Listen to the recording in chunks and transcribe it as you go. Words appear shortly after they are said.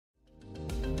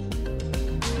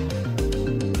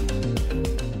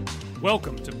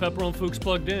Welcome to Pepperl and Fuchs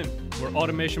Plugged In, where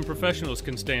automation professionals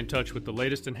can stay in touch with the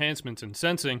latest enhancements in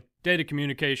sensing, data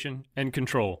communication, and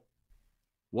control.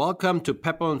 Welcome to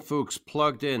Pepperl and Fuchs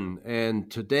Plugged In, and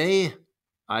today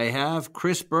I have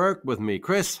Chris Burke with me.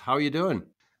 Chris, how are you doing?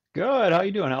 Good. How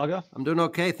you doing, Helga? I'm doing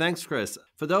okay. Thanks, Chris.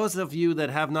 For those of you that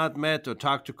have not met or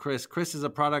talked to Chris, Chris is a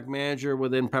product manager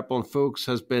within Pepperl and Fuchs,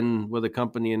 has been with the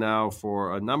company now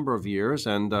for a number of years.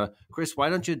 And Chris, why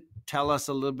don't you tell us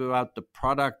a little bit about the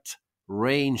product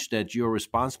range that you're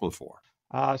responsible for?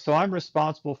 So I'm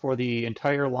responsible for the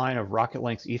entire line of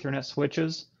RocketLynx Ethernet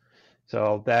switches.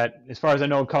 So that, as far as I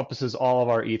know, encompasses all of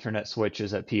our Ethernet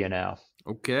switches at P&F.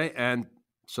 Okay, and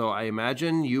so I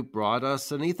imagine you brought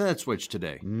us an Ethernet switch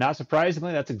today. Not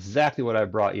surprisingly, that's exactly what I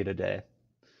brought you today.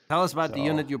 Tell us about the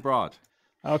unit you brought.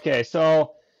 Okay,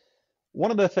 so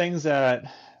one of the things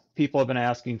that people have been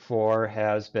asking for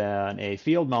has been a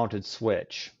field-mounted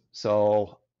switch.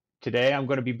 So today I'm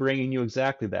going to be bringing you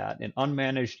exactly that, an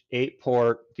unmanaged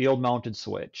 8-port field-mounted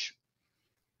switch.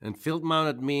 And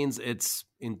field-mounted means it's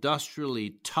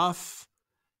industrially tough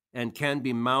and can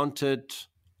be mounted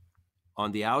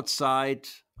on the outside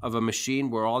of a machine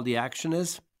where all the action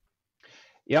is?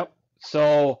 Yep.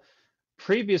 So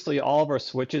previously, all of our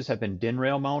switches have been DIN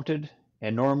rail mounted,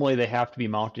 and normally they have to be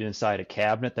mounted inside a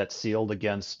cabinet that's sealed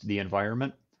against the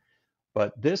environment.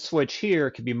 But this switch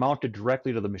here can be mounted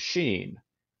directly to the machine,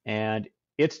 and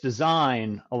its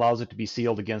design allows it to be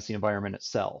sealed against the environment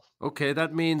itself. Okay,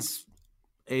 that means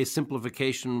a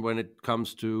simplification when it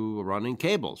comes to running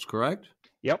cables, correct?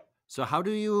 Yep. So how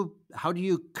do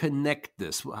you connect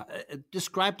this?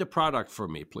 Describe the product for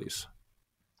me, please.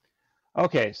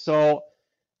 Okay, so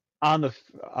on the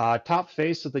top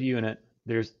face of the unit,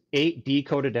 there's 8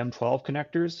 decoded M12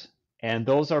 connectors, and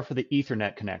those are for the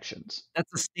Ethernet connections.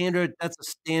 That's a standard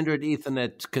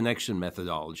Ethernet connection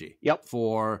methodology. Yep.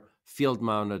 For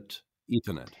field-mounted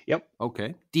Ethernet. Yep.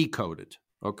 Okay. Decoded.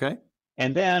 Okay.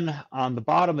 And then on the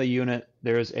bottom of the unit,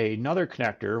 there's another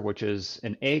connector, which is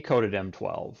an A-coded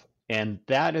M12, and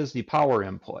that is the power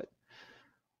input.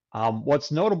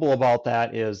 What's notable about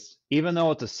that is, even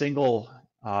though it's a single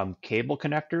cable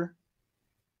connector,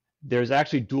 there's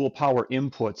actually dual power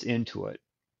inputs into it.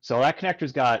 So that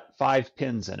connector's got 5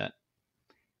 pins in it,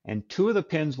 and 2 of the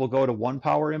pins will go to one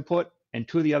power input, and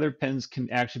 2 of the other pins can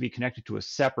actually be connected to a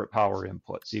separate power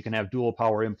input. So you can have dual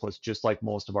power inputs just like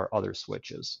most of our other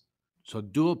switches. So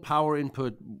dual power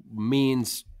input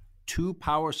means 2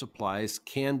 power supplies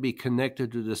can be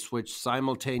connected to the switch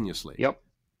simultaneously. Yep.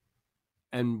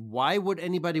 And why would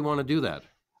anybody want to do that?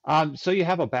 So you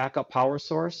have a backup power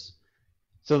source.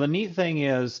 So the neat thing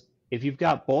is, if you've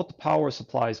got both the power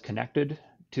supplies connected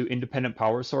to independent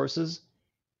power sources,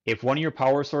 if one of your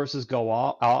power sources go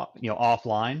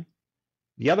offline,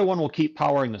 the other one will keep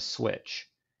powering the switch.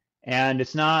 And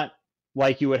it's not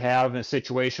like you would have in a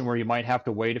situation where you might have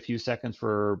to wait a few seconds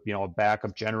for a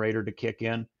backup generator to kick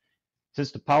in.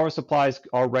 Since the power supply is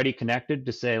already connected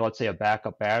to, say, let's say a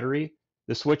backup battery,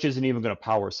 the switch isn't even going to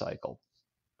power cycle.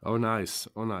 Oh, nice.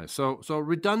 Oh, nice. So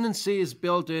redundancy is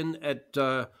built in at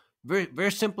very,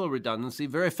 very simple redundancy,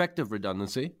 very effective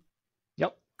redundancy.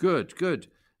 Yep. Good.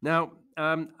 Now,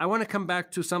 I want to come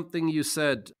back to something you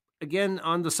said, again,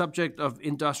 on the subject of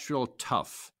industrial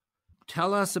tough.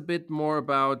 Tell us a bit more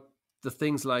about the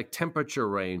things like temperature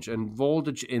range and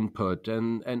voltage input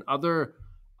and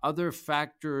other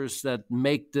factors that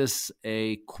make this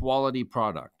a quality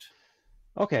product.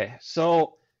 Okay,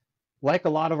 so like a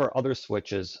lot of our other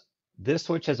switches, this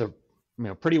switch has a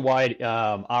pretty wide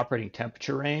operating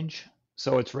temperature range.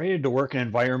 So it's rated to work in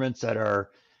environments that are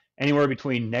anywhere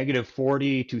between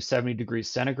 -40 to 70 degrees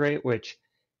centigrade, which,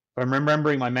 if I'm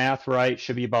remembering my math right,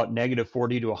 should be about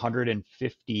 -40 to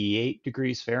 158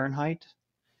 degrees Fahrenheit.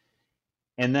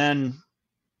 And then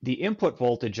the input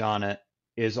voltage on it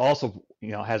is also,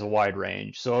 has a wide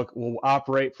range. So it will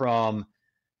operate from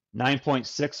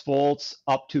 9.6 volts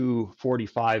up to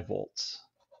 45 volts.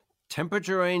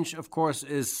 Temperature range, of course,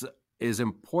 is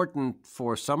important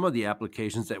for some of the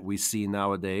applications that we see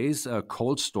nowadays.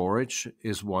 Cold storage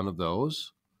is one of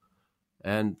those.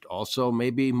 And also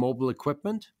maybe mobile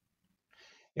equipment.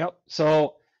 Yep.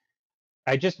 So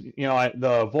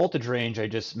the voltage range I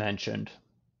just mentioned,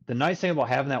 the nice thing about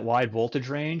having that wide voltage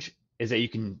range is that you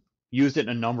can use it in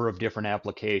a number of different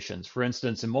applications. For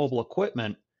instance, in mobile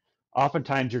equipment,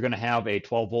 oftentimes you're going to have a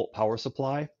 12-volt power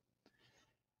supply.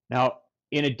 Now,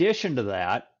 in addition to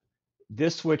that,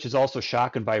 this switch is also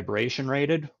shock and vibration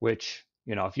rated, which,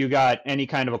 if you got any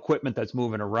kind of equipment that's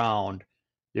moving around,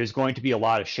 there's going to be a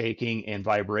lot of shaking and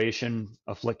vibration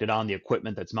afflicted on the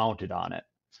equipment that's mounted on it.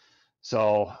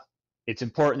 So it's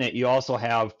important that you also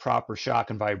have proper shock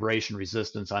and vibration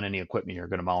resistance on any equipment you're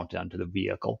going to mount onto the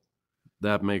vehicle.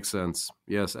 That makes sense.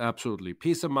 Yes, absolutely.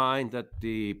 Peace of mind that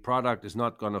the product is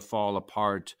not going to fall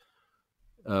apart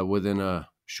within a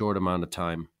short amount of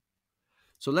time.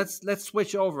 So let's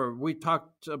switch over. We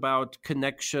talked about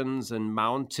connections and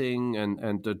mounting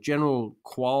and the general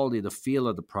quality, the feel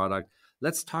of the product.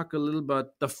 Let's talk a little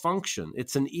about the function.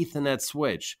 It's an Ethernet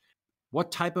switch.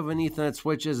 What type of an Ethernet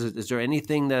switch is it? Is there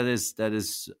anything that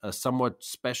is somewhat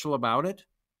special about it?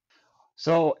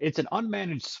 So it's an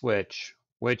unmanaged switch,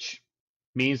 which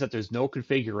means that there's no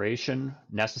configuration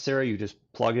necessary. You just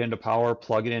plug it into power,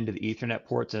 plug it into the Ethernet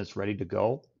ports, and it's ready to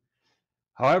go.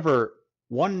 However,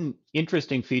 one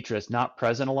interesting feature that's not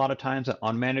present a lot of times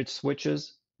on unmanaged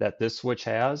switches that this switch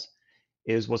has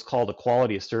is what's called a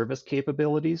quality of service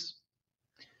capabilities.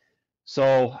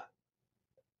 So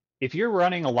if you're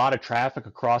running a lot of traffic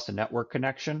across a network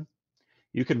connection,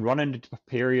 you can run into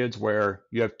periods where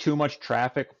you have too much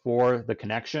traffic for the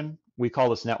connection. We call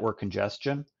this network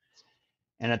congestion.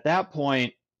 And at that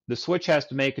point, the switch has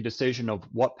to make a decision of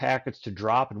what packets to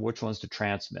drop and which ones to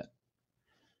transmit.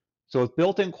 So with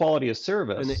built-in quality of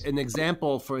service... An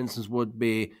example, for instance, would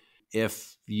be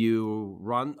if you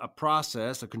run a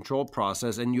process, a control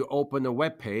process, and you open a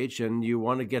web page and you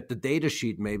want to get the data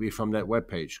sheet maybe from that web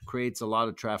page. Creates a lot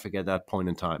of traffic at that point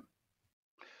in time.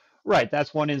 Right.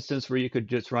 That's one instance where you could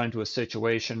just run into a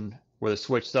situation where the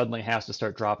switch suddenly has to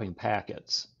start dropping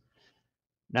packets.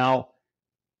 Now,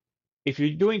 if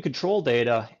you're doing control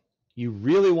data, you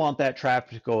really want that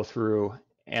traffic to go through,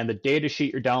 and the data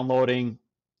sheet you're downloading,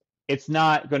 it's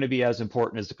not going to be as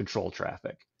important as the control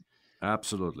traffic.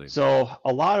 Absolutely. So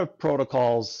a lot of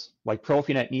protocols like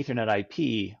Profinet and Ethernet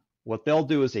IP, what they'll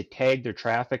do is they tag their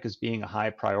traffic as being a high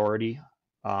priority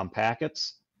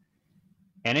packets.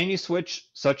 And any switch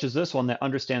such as this one that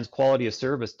understands quality of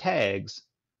service tags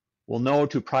will know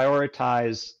to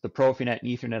prioritize the Profinet and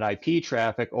Ethernet IP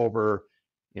traffic over,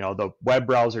 the web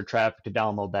browser traffic to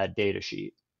download that data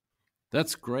sheet.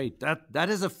 That's great. That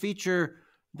is a feature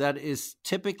that is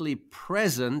typically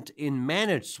present in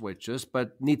managed switches,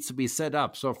 but needs to be set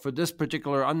up. So for this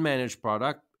particular unmanaged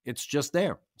product, it's just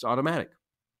there. It's automatic.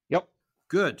 Yep.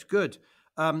 Good.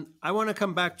 I want to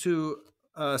come back to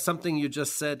something you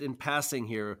just said in passing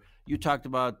here. You talked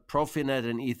about Profinet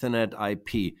and Ethernet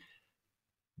IP.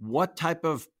 What type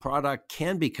of product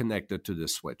can be connected to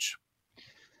this switch?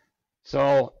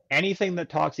 So anything that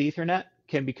talks Ethernet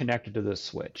can be connected to this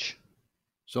switch.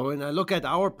 So when I look at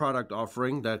our product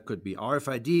offering, that could be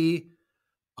RFID,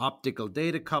 optical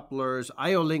data couplers,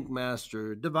 IO Link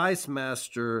Master, Device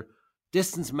Master,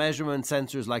 distance measurement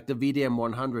sensors like the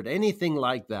VDM100, anything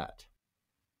like that.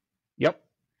 Yep.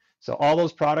 So all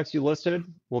those products you listed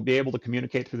will be able to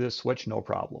communicate through this switch, no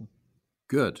problem.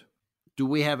 Good. Do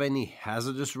we have any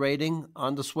hazardous rating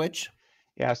on the switch?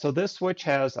 Yeah, so this switch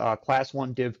has Class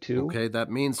 1 Div 2. Okay, that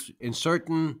means in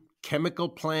certain chemical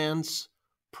plants,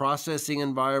 processing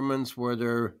environments where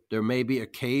there may be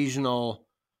occasional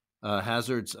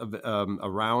hazards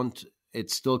around, it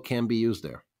still can be used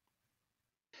there.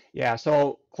 Yeah,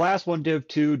 so Class 1 Div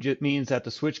 2 just means that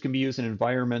the switch can be used in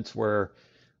environments where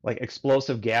like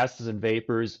explosive gases and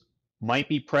vapors might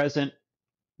be present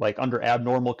like under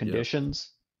abnormal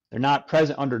conditions. They're not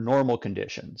present under normal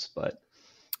conditions, but...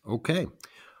 Okay.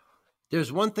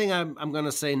 There's one thing I'm going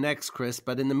to say next, Chris,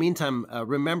 but in the meantime,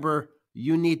 remember,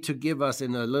 you need to give us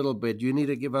in a little bit, you need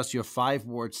to give us your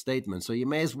 5-word statement. So you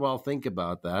may as well think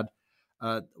about that.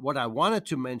 What I wanted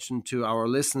to mention to our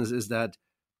listeners is that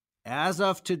as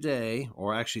of today,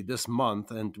 or actually this month,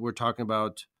 and we're talking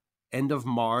about end of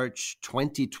March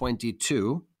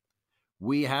 2022,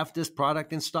 we have this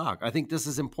product in stock. I think this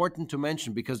is important to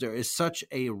mention because there is such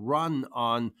a run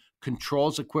on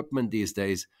controls equipment these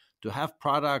days. To have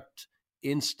product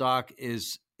in stock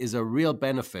is a real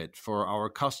benefit for our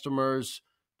customers,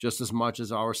 just as much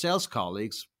as our sales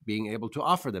colleagues being able to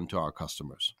offer them to our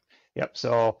customers. Yep.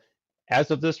 So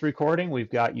as of this recording, we've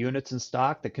got units in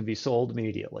stock that can be sold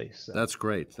immediately. So. That's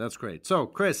great. So,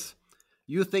 Chris,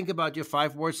 you think about your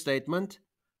 5-word statement.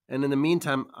 And in the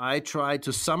meantime, I try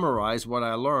to summarize what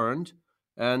I learned,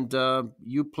 and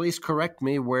you please correct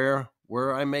me where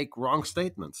I make wrong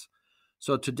statements.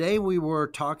 So today we were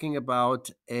talking about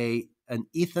an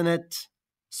Ethernet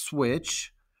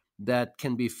switch that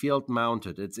can be field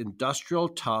mounted. It's industrial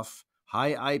tough,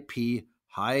 high IP,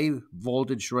 high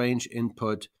voltage range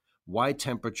input, wide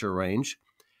temperature range.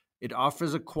 It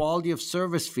offers a quality of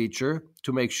service feature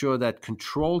to make sure that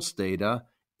controls data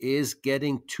is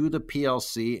getting to the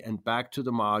PLC and back to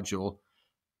the module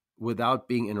without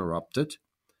being interrupted.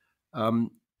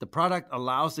 The product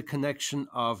allows the connection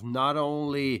of not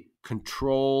only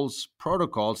controls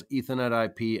protocols, Ethernet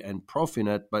IP and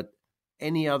Profinet, but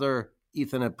any other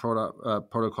Ethernet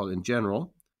protocol in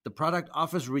general. The product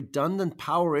offers redundant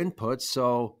power inputs,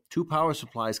 so two power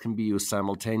supplies can be used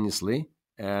simultaneously,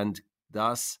 and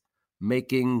thus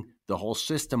making the whole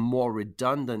system more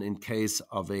redundant in case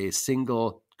of a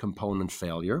single component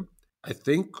failure. I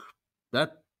think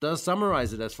that does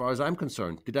summarize it as far as I'm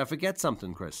concerned. Did I forget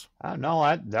something, Chris?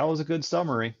 No, that was a good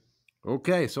summary.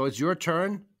 Okay, so it's your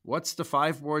turn. What's the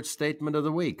 5-word statement of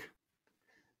the week?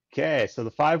 Okay, so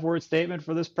the 5-word statement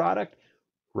for this product: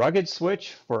 rugged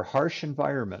switch for harsh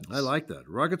environments. I like that.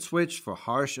 Rugged switch for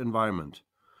harsh environment.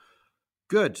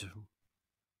 Good.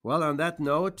 Well, on that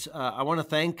note, I want to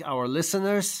thank our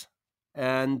listeners,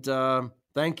 and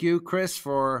thank you, Chris,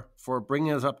 for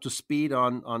bringing us up to speed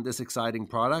on this exciting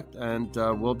product, and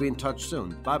we'll be in touch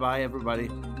soon. Bye-bye, everybody.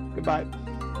 Goodbye.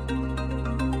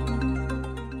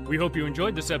 We hope you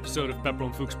enjoyed this episode of Pepperl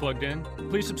and Fuchs Plugged In.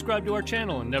 Please subscribe to our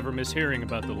channel and never miss hearing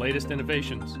about the latest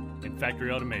innovations in factory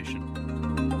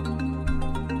automation.